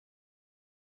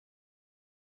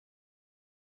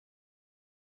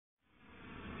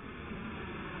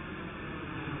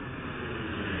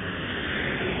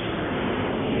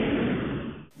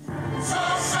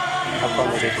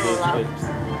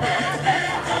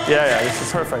Yeah, this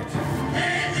is perfect.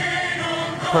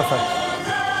 Perfect.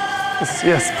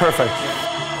 Yes, perfect.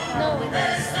 No, it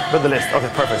is. With the list, okay,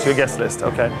 perfect. Your guest list,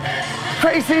 okay.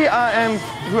 Tracy,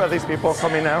 who are these people? Call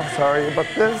me now. Sorry about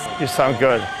this. You sound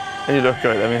good, and you look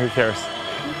good. I mean, who cares?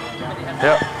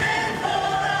 Yeah.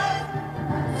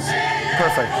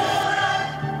 Perfect.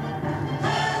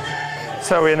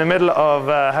 So we're in the middle of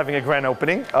having a grand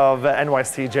opening of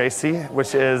NYC-JC,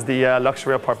 which is the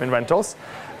luxury apartment rentals.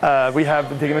 We have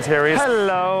the dignitaries.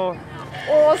 Hello.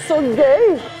 Åh, så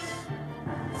gøy!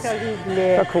 Så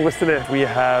hyggelig. How cool is it? We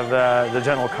have the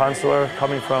general consular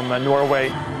coming from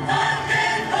Norway.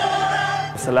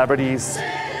 Celebrities.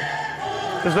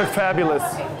 This looks fabulous.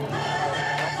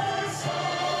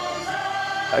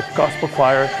 A gospel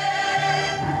choir.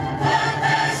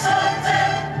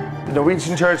 The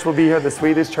Norwegian church will be here, the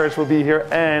Swedish church will be here,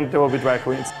 and there will be drag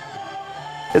queens.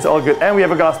 It's all good. And we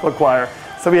have a gospel choir,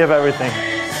 so we have everything.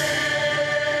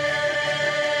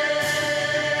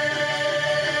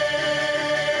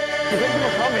 People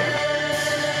coming.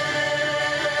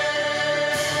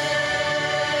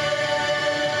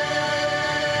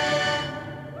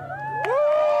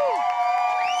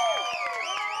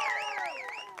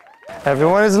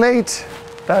 Everyone is late.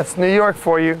 That's New York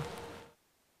for you.